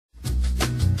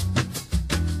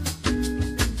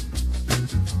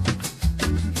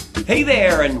Hey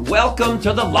there, and welcome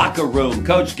to the Locker Room.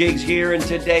 Coach Giggs here. In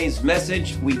today's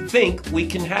message, we think we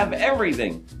can have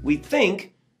everything. We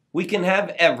think we can have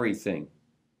everything.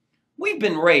 We've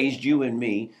been raised, you and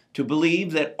me, to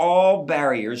believe that all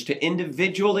barriers to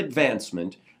individual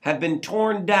advancement have been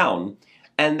torn down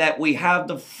and that we have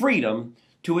the freedom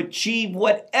to achieve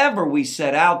whatever we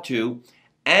set out to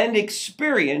and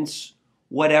experience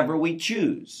whatever we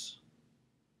choose.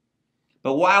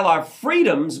 But while our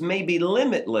freedoms may be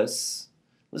limitless,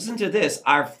 listen to this,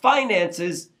 our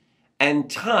finances and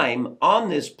time on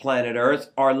this planet Earth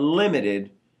are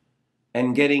limited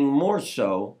and getting more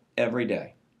so every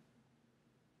day.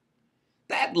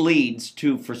 That leads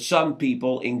to, for some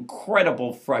people,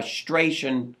 incredible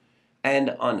frustration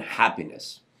and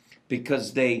unhappiness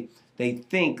because they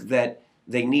think that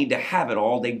they need to have it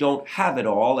all, they don't have it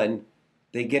all, and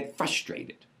they get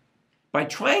frustrated. By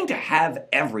trying to have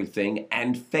everything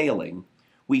and failing,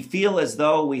 we feel as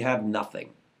though we have nothing.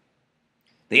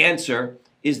 The answer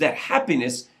is that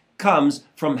happiness comes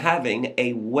from having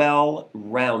a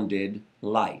well-rounded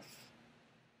life.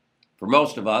 For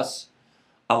most of us,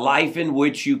 a life in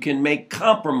which you can make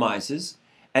compromises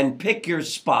and pick your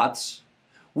spots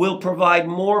will provide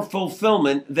more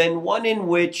fulfillment than one in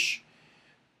which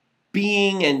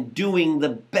being and doing the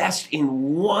best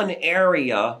in one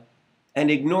area and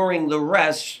ignoring the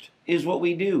rest is what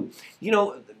we do. You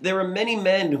know, there are many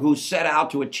men who set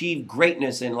out to achieve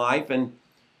greatness in life, and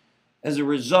as a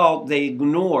result, they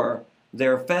ignore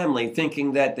their family,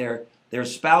 thinking that their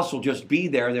spouse will just be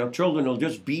there, their children will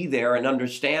just be there and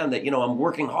understand that, I'm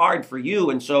working hard for you,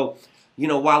 and so,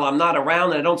 while I'm not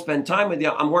around and I don't spend time with you,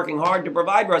 I'm working hard to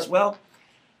provide for us. Well,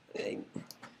 I'm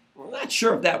not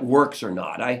sure if that works or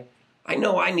not. I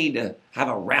know I need to have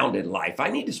a rounded life. I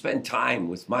need to spend time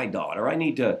with my daughter. I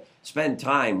need to spend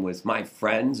time with my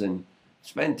friends and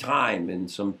spend time in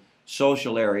some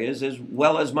social areas as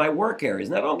well as my work areas.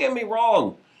 Now, don't get me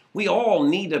wrong. We all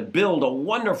need to build a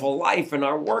wonderful life in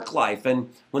our work life. And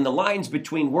when the lines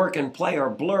between work and play are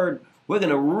blurred, we're going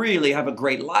to really have a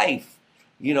great life.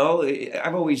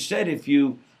 I've always said if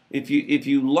you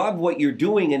love what you're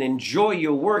doing and enjoy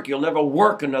your work, you'll never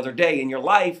work another day in your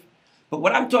life. But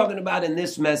what I'm talking about in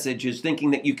this message is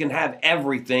thinking that you can have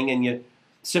everything and you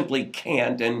simply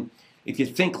can't. And if you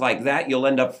think like that, you'll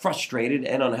end up frustrated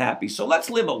and unhappy. So let's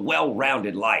live a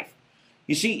well-rounded life.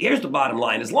 You see, here's the bottom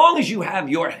line. As long as you have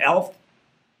your health,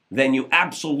 then you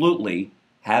absolutely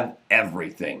have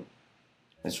everything.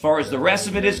 As far as the rest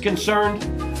of it is concerned,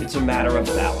 it's a matter of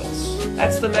balance.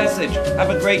 That's the message. Have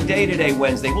a great day today,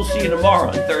 Wednesday. We'll see you tomorrow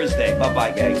on Thursday.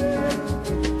 Bye-bye, gang.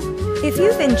 If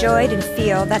you've enjoyed and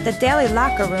feel that the Daily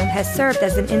Locker Room has served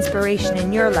as an inspiration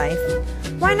in your life,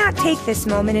 why not take this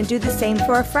moment and do the same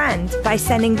for a friend by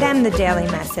sending them the daily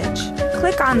message?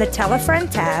 Click on the Tell a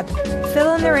Friend tab,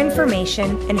 fill in their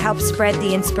information, and help spread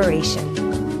the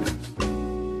inspiration.